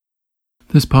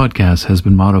This podcast has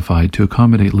been modified to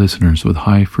accommodate listeners with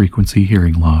high-frequency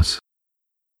hearing loss.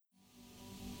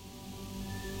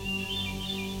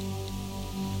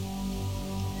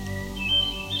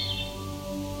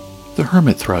 The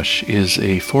hermit thrush is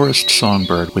a forest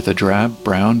songbird with a drab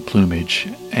brown plumage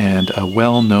and a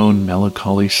well-known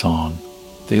melancholy song.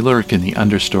 They lurk in the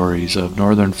understories of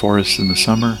northern forests in the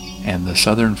summer and the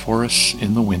southern forests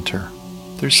in the winter.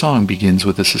 Their song begins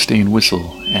with a sustained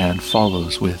whistle and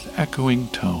follows with echoing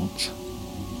tones.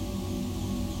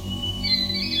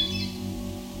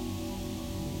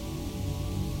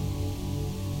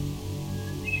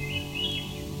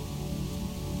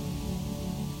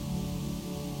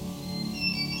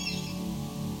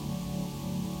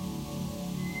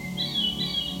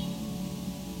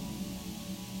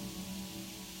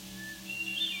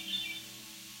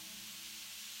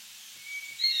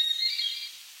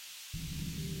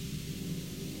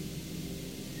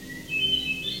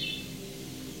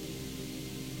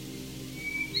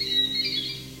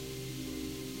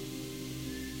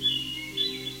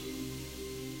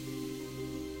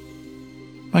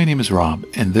 My name is Rob,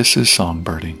 and this is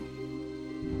Songbirding.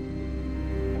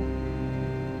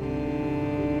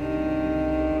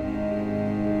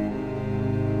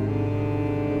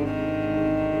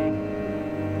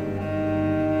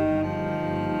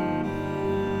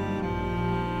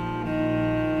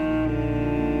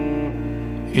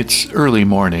 It's early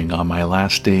morning on my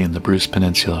last day in the Bruce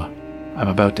Peninsula. I'm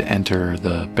about to enter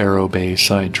the Barrow Bay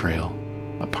Side Trail,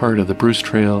 a part of the Bruce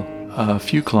Trail a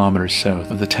few kilometers south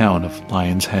of the town of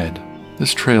Lion's Head.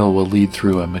 This trail will lead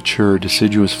through a mature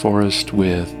deciduous forest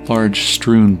with large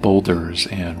strewn boulders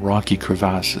and rocky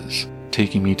crevasses,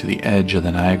 taking me to the edge of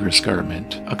the Niagara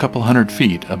Escarpment, a couple hundred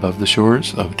feet above the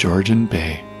shores of Georgian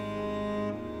Bay.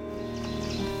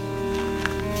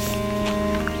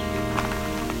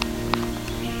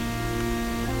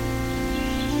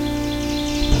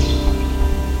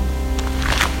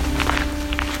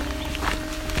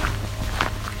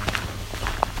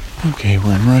 Okay,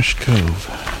 we're in Rush Cove.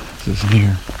 This is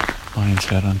near Lion's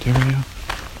Head, Ontario,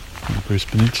 on the Bruce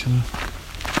Peninsula.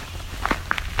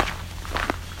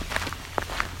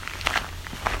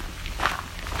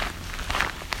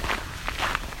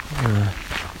 We're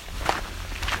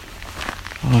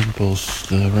on both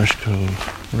the Rush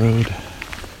Cove Road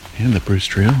and the Bruce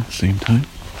Trail at the same time.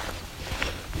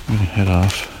 I'm going to head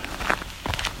off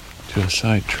to a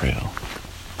side trail.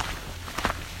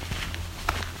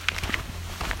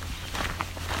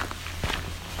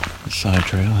 Side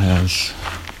trail has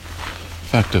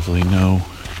effectively no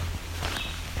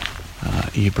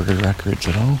eBird records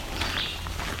at all.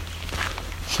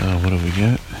 So what do we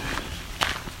get?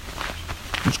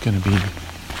 It's going to be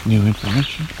new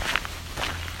information.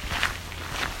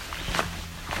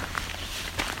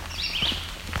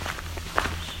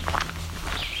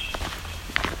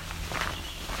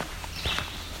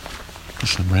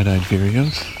 Some red-eyed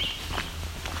vireos.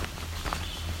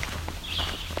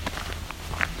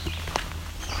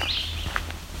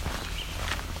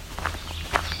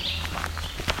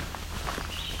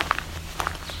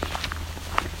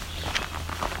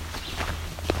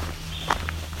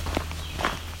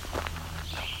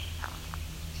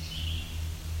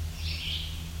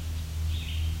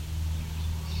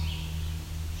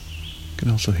 You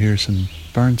can also hear some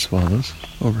barn swallows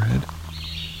overhead.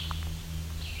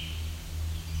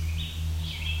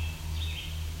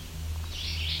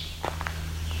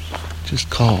 Just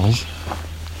calls,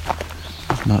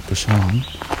 not the song.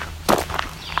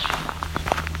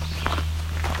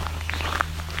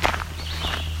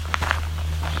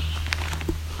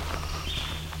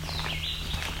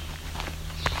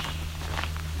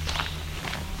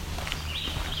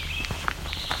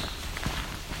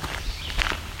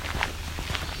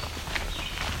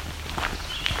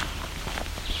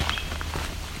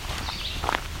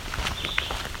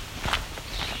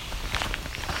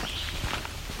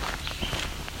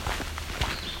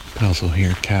 You can also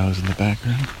hear cows in the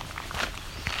background.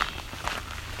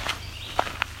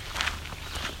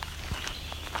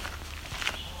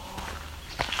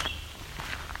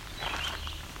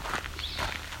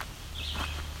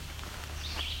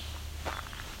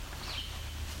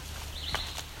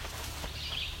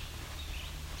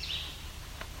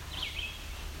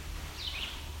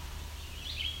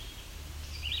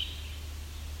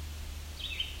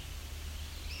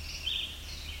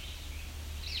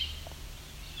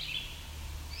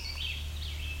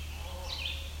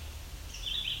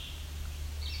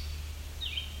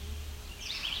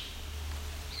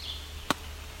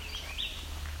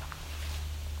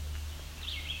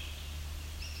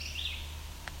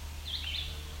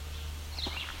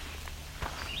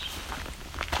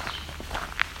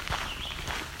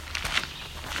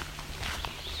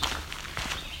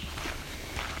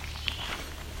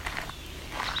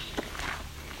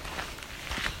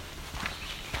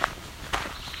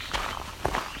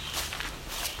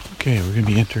 Okay, we're going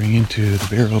to be entering into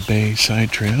the Barrow Bay Side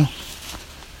Trail.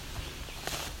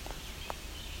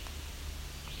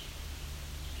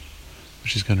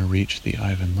 Which is going to reach the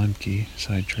Ivan Lemke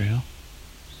Side Trail.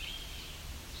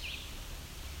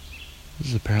 This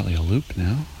is apparently a loop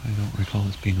now. I don't recall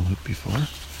this being a loop before.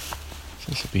 So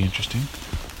this will be interesting.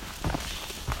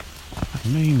 I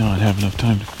may not have enough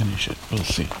time to finish it. We'll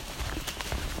see.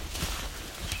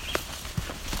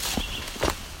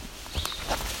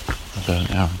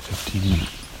 About an hour and 15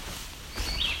 minutes.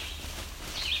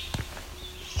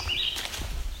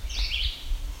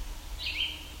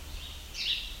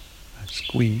 That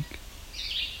squeak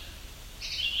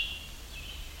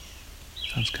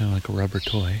sounds kind of like a rubber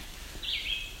toy.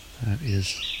 That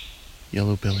is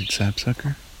yellow-bellied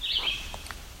sapsucker.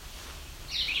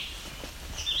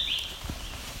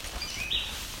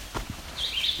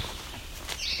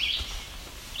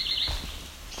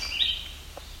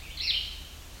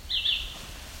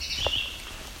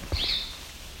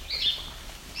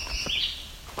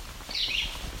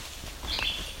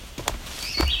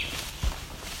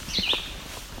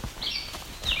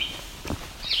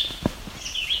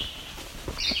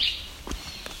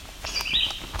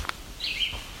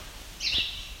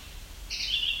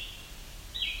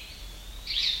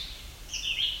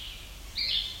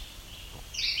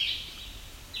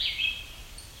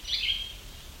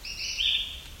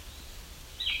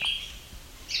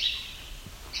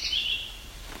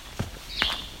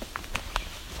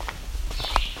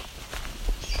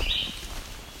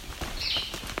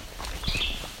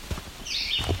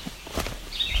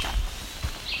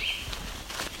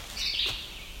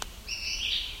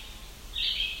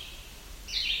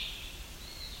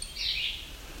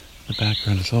 The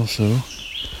background is also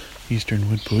Eastern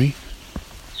Woodbuoy.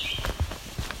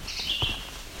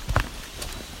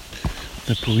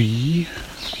 The buoy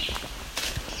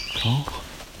call.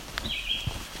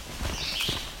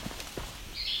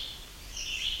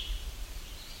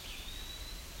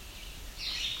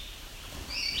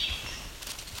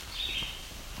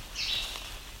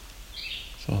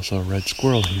 There's also a red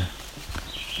squirrel here.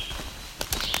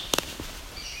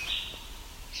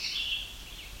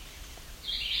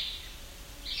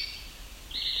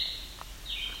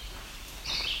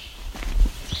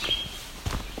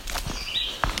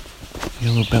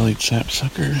 Yellow-bellied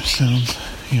sapsucker sounds,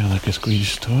 like a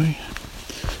squeeze toy.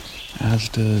 As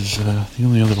does the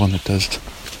only other one that does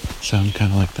sound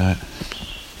kind of like that,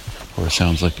 or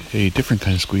sounds like a different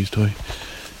kind of squeeze toy,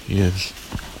 is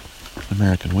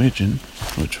American Widgeon,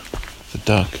 which the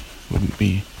duck wouldn't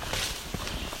be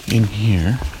in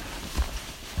here.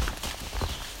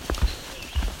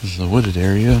 This is a wooded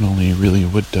area, and only really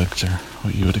wood ducks are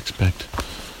what you would expect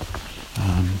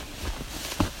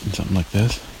in something like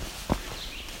this.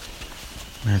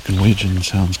 American Widgeon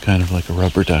sounds kind of like a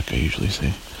rubber duck, I usually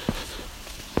say.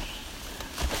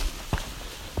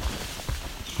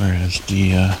 Whereas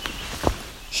the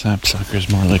sapsucker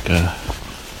is more like a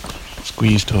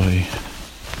squeeze toy,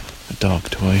 a dog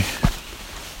toy.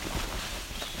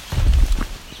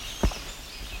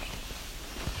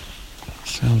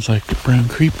 Sounds like a Brown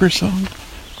Creeper song.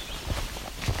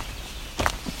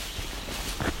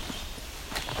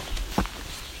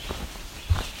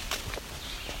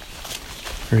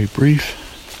 Very brief.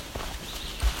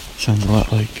 Sounds a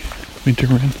lot like winter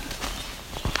wren.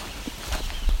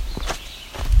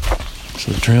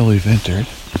 So the trail we've entered,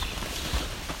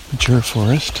 mature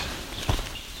forest,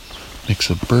 mix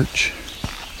of birch,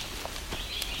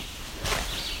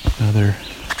 other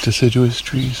deciduous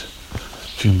trees, a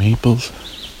few maples,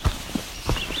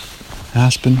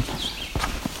 aspen.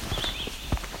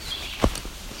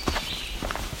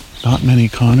 Not many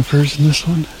conifers in this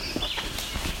one.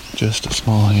 Just a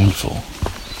small handful,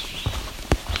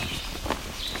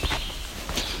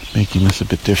 making this a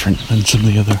bit different than some of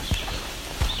the other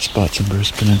spots in Bruce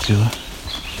Peninsula.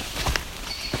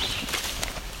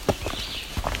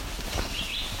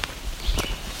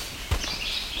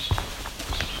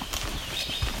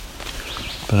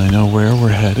 But I know where we're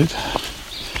headed.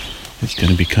 It's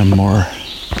going to become more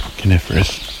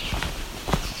coniferous.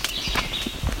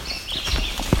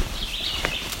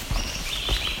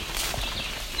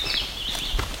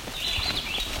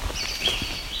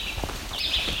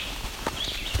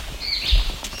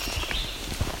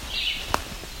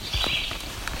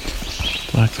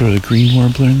 Black-throated green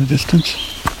warbler in the distance.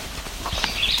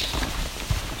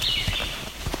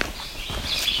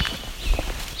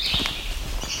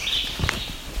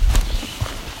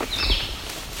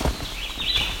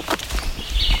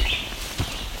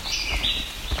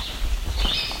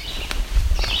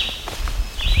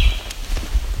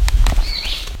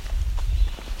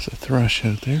 There's a thrush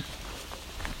out there.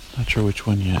 Not sure which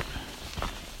one yet.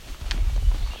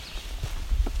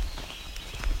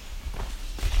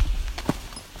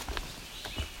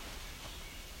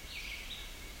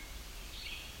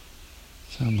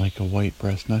 Sound like a white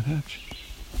breast nuthatch.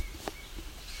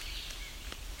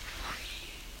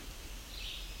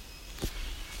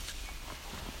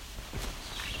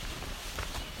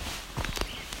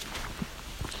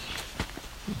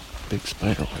 Big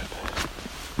spider web.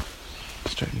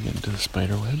 Starting to get into the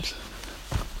spider webs.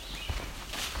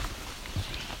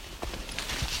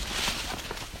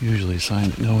 Usually a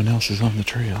sign that no one else is on the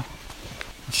trail.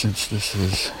 Since this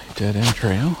is a dead-end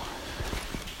trail,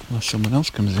 unless someone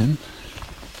else comes in,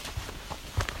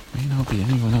 may not be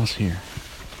anyone else here.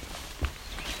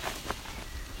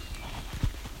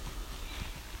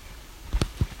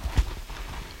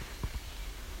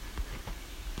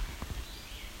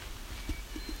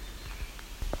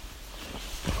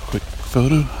 Quick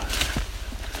photo.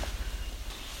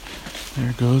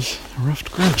 There goes a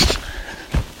ruffed grouse.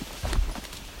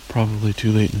 Probably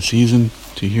too late in the season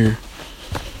to hear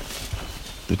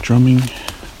the drumming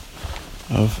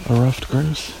of a ruffed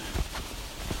grouse,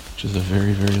 which is a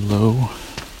very, very low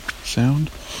sound,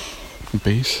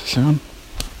 bass sound,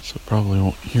 so probably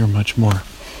won't hear much more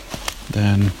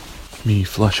than me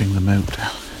flushing them out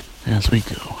as we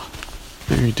go.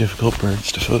 Very difficult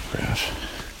birds to photograph.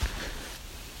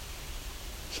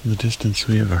 So in the distance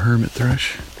we have a hermit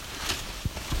thrush.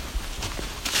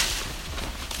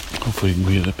 Hopefully we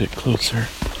can get a bit closer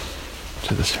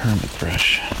to this hermit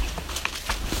thrush.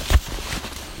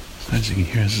 As you can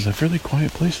hear, this is a fairly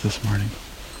quiet place this morning.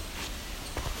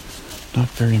 Not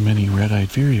very many red-eyed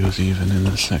vireos even in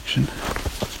this section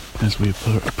as we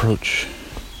approach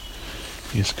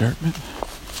the escarpment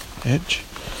edge.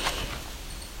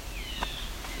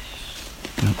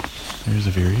 Nope, there's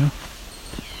a vireo.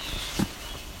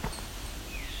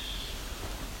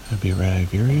 That'd be a red-eyed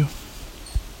vireo.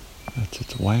 That's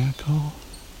its wag call.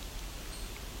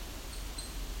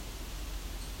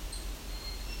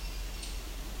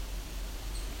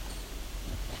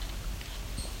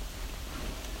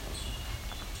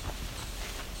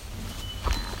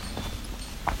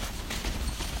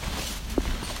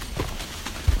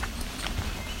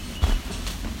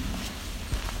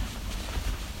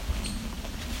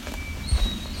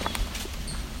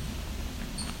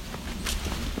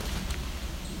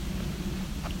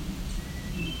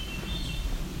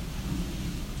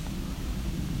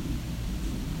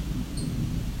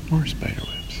 More spider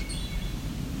webs.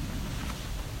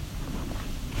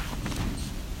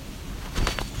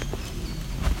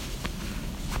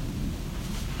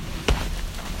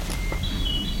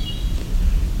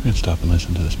 I'm going to stop and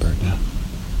listen to this bird now.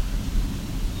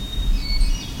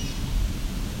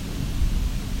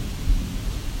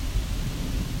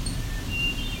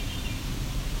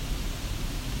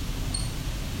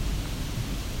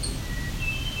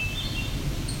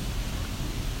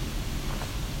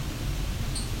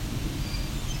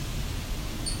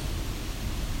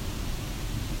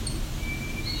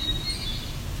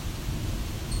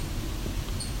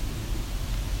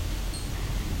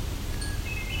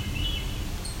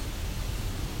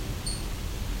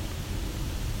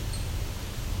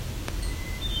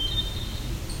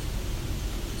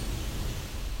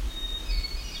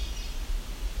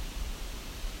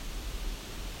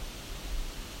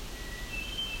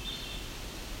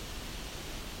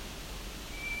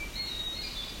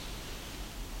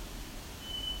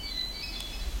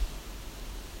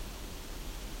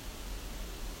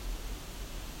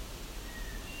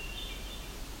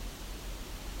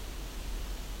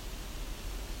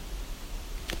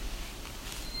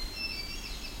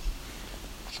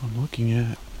 So I'm looking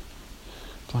at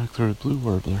black-throated blue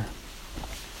warbler.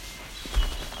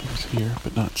 It's here,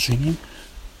 but not singing.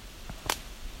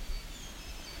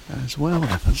 As well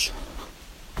as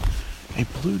a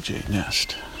blue jay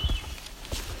nest,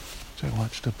 which I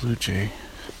watched a blue jay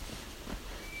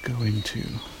go into.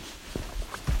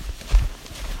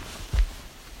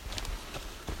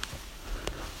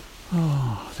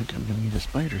 Oh, I think I'm going to need a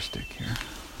spider stick here.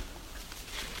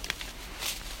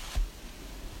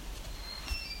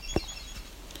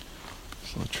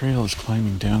 So the trail is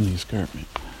climbing down the escarpment.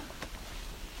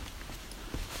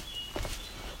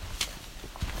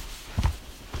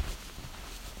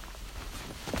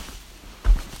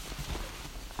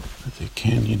 That's a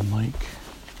canyon-like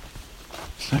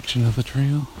section of the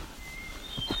trail.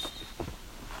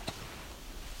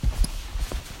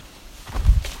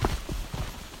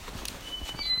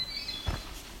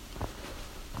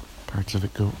 Parts of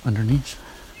it go underneath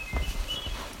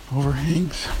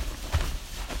overhangs.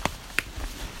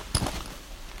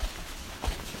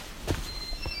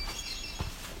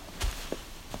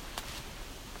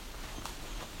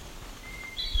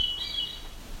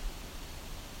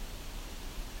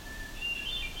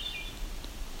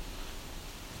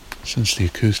 Since the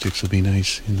acoustics will be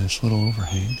nice in this little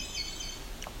overhang,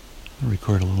 I'll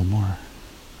record a little more.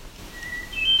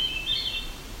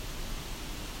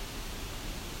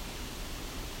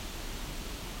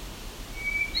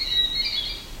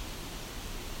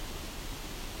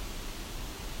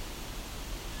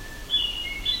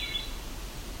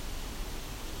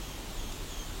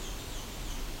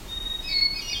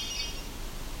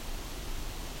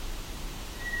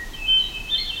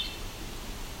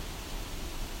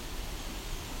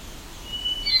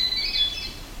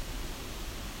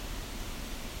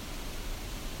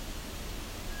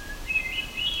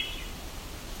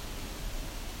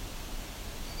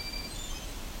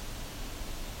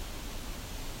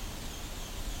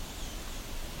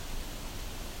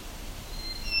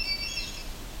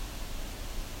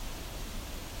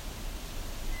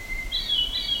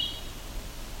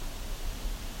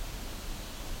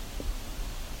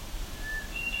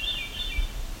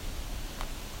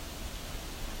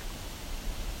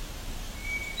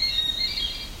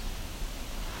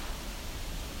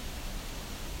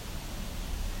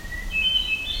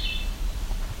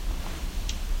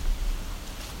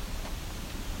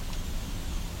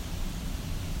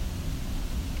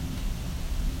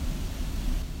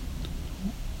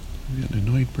 We've got an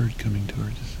annoyed bird coming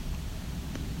towards us.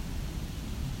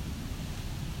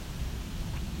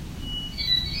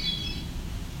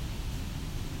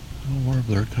 A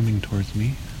warbler coming towards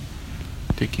me,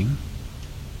 ticking.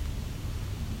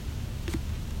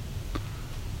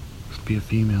 Must be a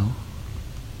female.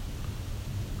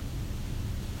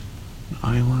 An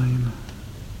eyeline.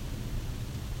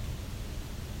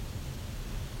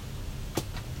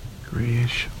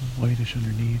 Grayish, whitish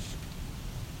underneath.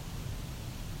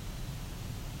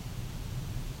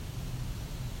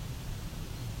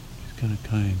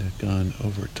 Kind of gone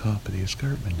over top of the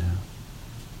escarpment now,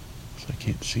 so I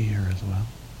can't see her as well.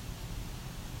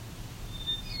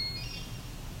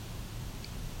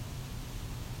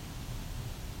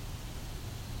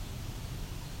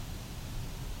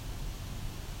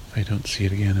 If I don't see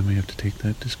it again, I may have to take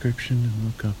that description and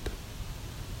look up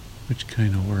which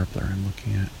kind of warbler I'm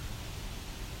looking at.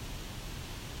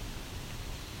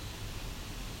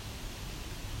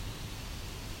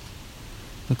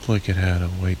 Looked like it had a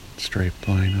white striped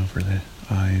line over the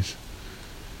eyes.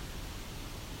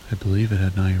 I believe it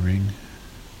had an eye ring.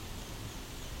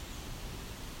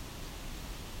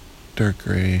 Dark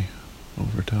gray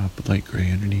over top, but light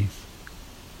gray underneath.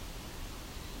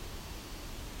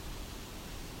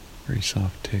 Very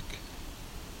soft tick.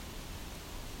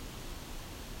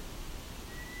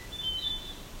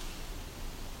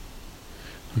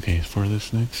 Okay, for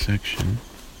this next section,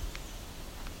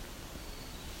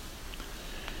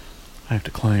 I have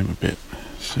to climb a bit,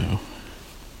 so I'll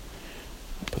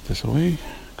put this away,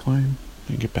 climb,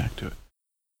 and get back to it.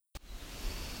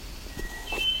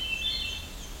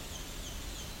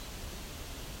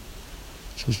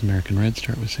 So as American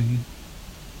Redstart was singing,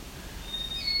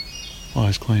 while I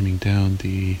was climbing down,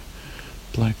 the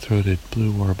black-throated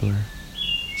blue warbler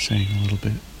sang a little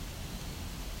bit.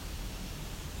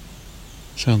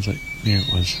 Sounds like, there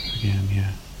it was again,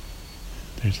 yeah.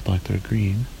 There's the black-throated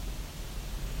green.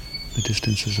 The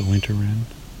distance is a winter wren.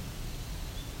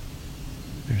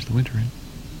 There's the winter wren.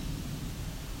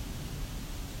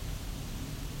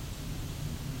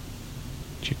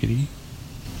 Chickadee.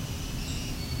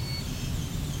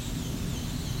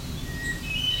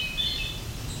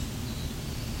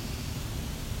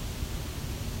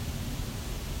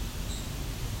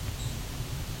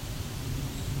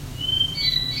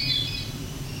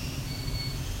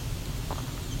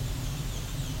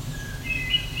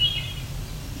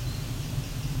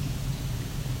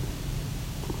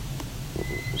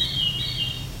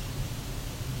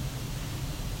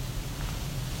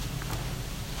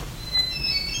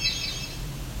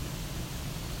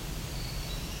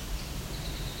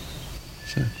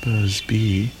 Is that Buzz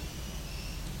Bee?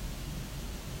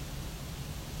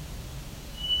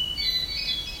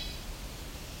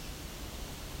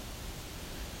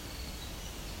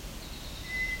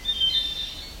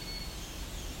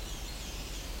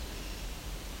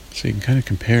 So you can kind of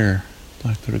compare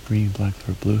black-throated green,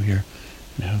 black-throated blue here,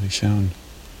 and how they sound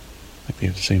like they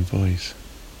have the same voice.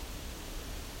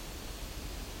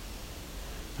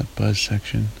 That buzz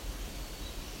section.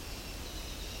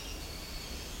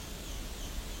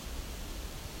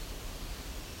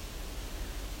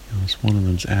 Almost one of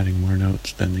them's adding more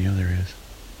notes than the other is.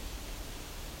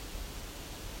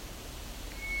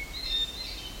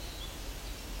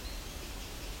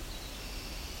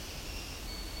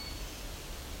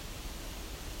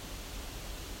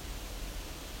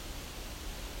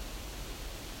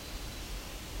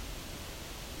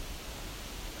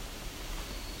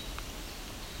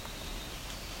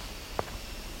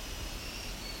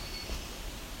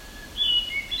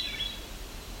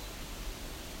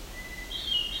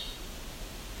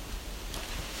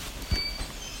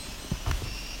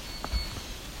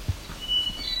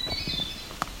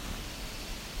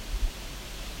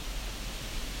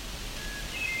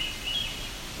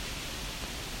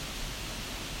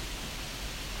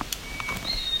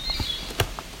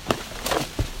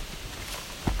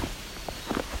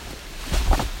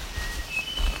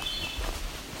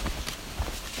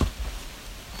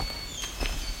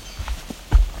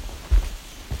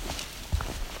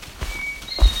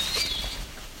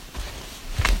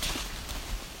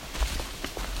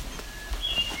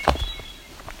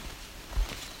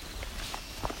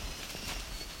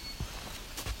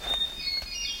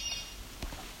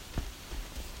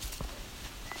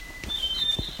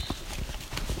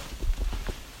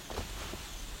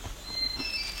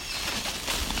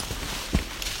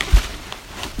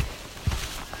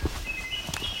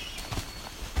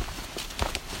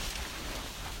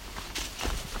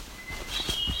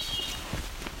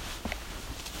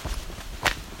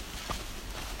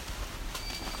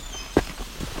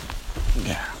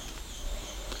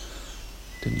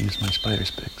 spider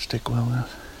stick well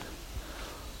enough.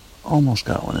 Almost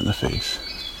got one in the face.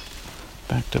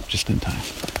 Backed up just in time.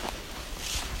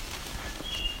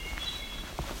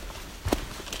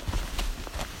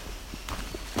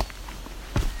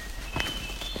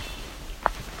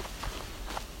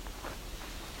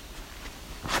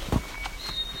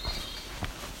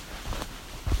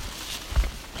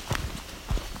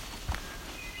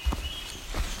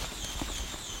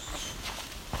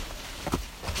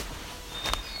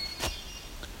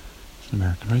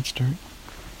 American redstart.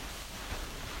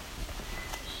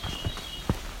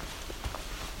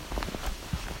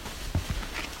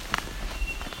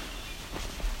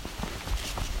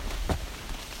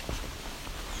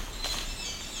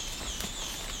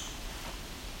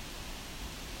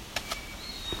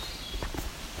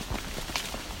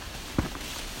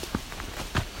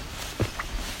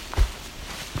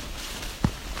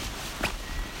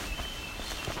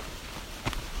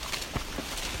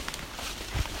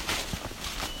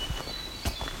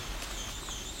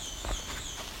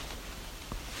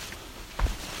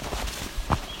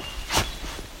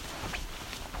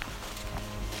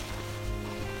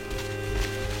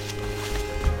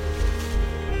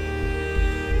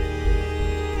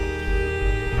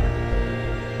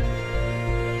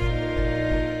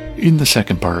 In the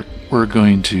second part, we're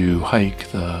going to hike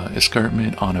the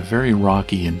escarpment on a very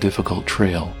rocky and difficult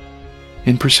trail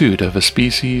in pursuit of a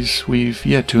species we've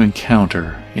yet to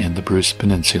encounter in the Bruce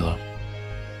Peninsula.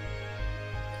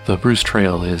 The Bruce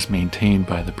Trail is maintained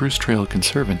by the Bruce Trail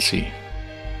Conservancy.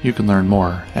 You can learn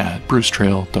more at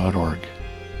brucetrail.org.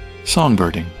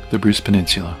 Songbirding, the Bruce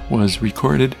Peninsula, was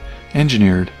recorded,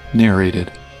 engineered,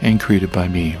 narrated, and created by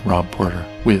me, Rob Porter,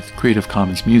 with Creative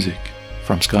Commons music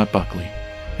from Scott Buckley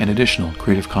and additional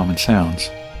Creative Commons sounds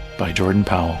by Jordan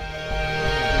Powell.